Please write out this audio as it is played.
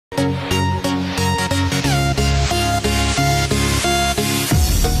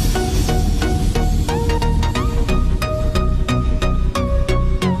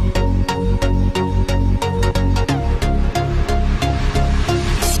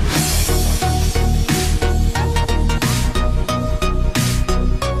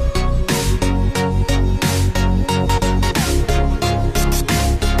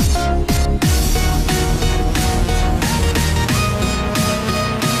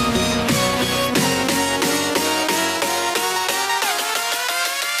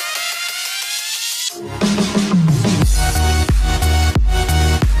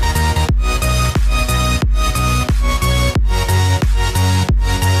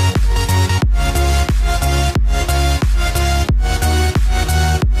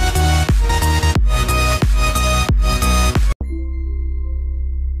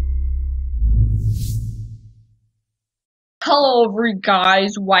Hello, every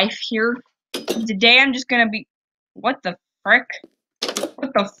guy's wife here. Today I'm just gonna be. What the frick?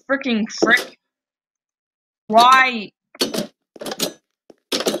 What the fricking frick? Why?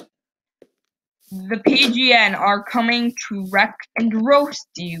 The PGN are coming to wreck and roast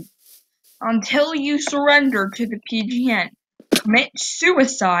you until you surrender to the PGN, commit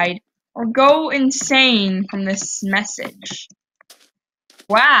suicide, or go insane from this message.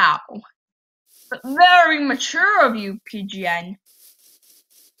 Wow. Very mature of you, PGN.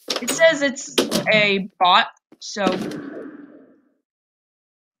 It says it's a bot, so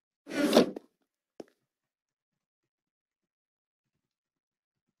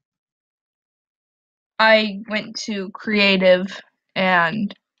I went to creative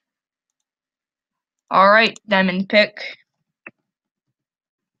and alright, diamond pick.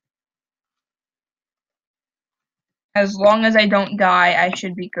 As long as I don't die, I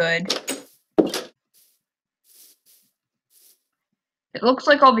should be good. It looks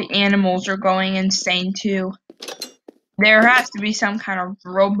like all the animals are going insane too. There has to be some kind of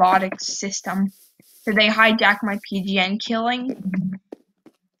robotic system. Did they hijack my PGN killing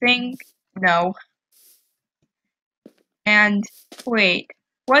thing? No. And wait,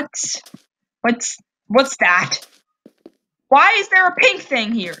 what's that? Why is there a pink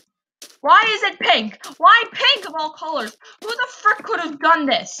thing here? Why is it pink? Why pink of all colors? Who the frick could have done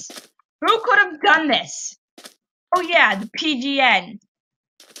this? Who could have done this? Oh yeah, the PGN.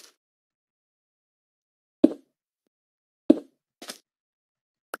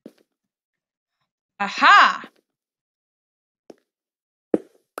 Aha!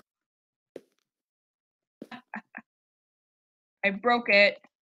 I broke it.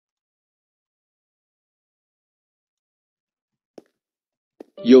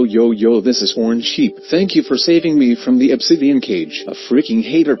 Yo, this is Orange Sheep. Thank you for saving me from the obsidian cage. A freaking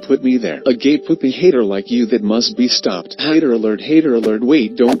hater put me there. A gay poopy hater like you that must be stopped. Hater alert,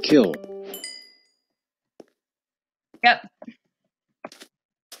 wait, don't kill. Yep.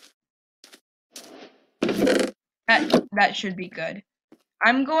 That should be good.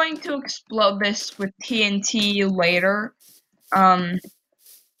 I'm going to explode this with TNT later.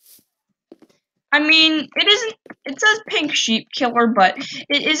 I mean, it says pink sheep killer, but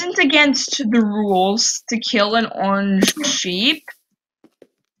it isn't against the rules to kill an orange sheep.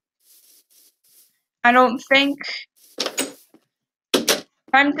 I don't think.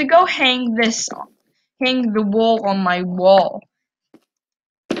 Time to go hang the wool on my wall.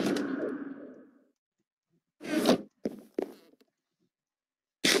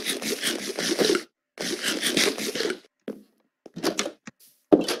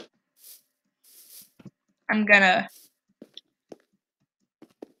 I'm gonna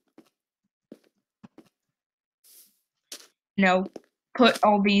put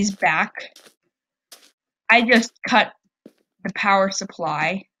all these back. I just cut the power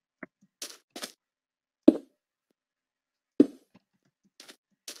supply.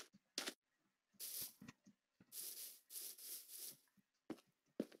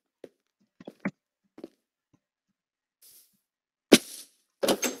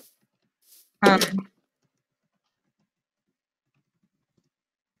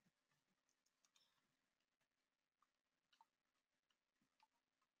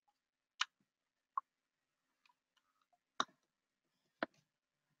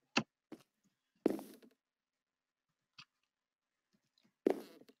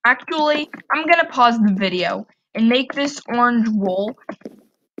 Actually, I'm gonna pause the video and make this orange wool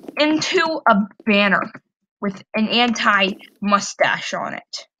into a banner with an anti-mustache on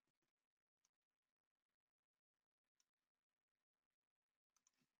it.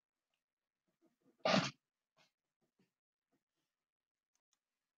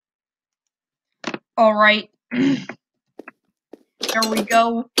 Alright, there we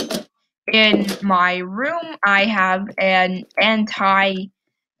go. In my room, I have an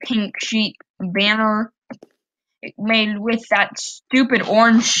anti-pink sheep banner made with that stupid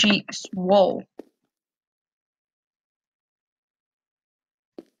orange sheep's wool.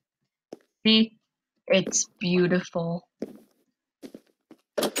 See? It's beautiful.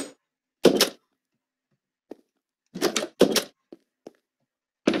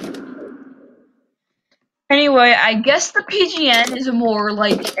 Anyway, I guess the PGN is a more,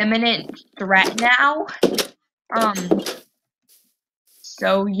 imminent threat now.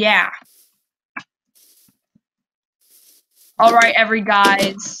 So yeah. Alright,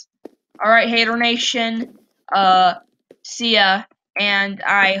 guys. Alright, Hater Nation. See ya. And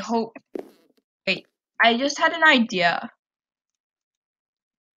I hope... Wait, I just had an idea.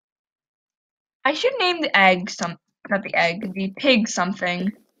 I should name the egg not the egg, the pig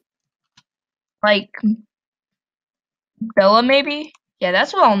something. Like Bella, maybe? Yeah,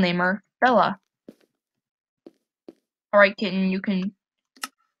 that's what I'll name her. Bella. Alright, kitten, you can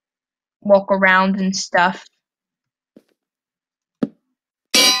walk around and stuff.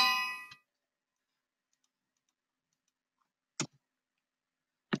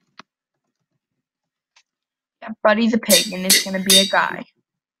 Yeah, Buddy's a pig, and it's gonna be a guy.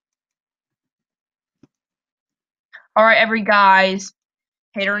 Alright, every guys.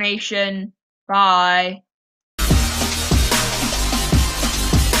 Hater Nation. Bye.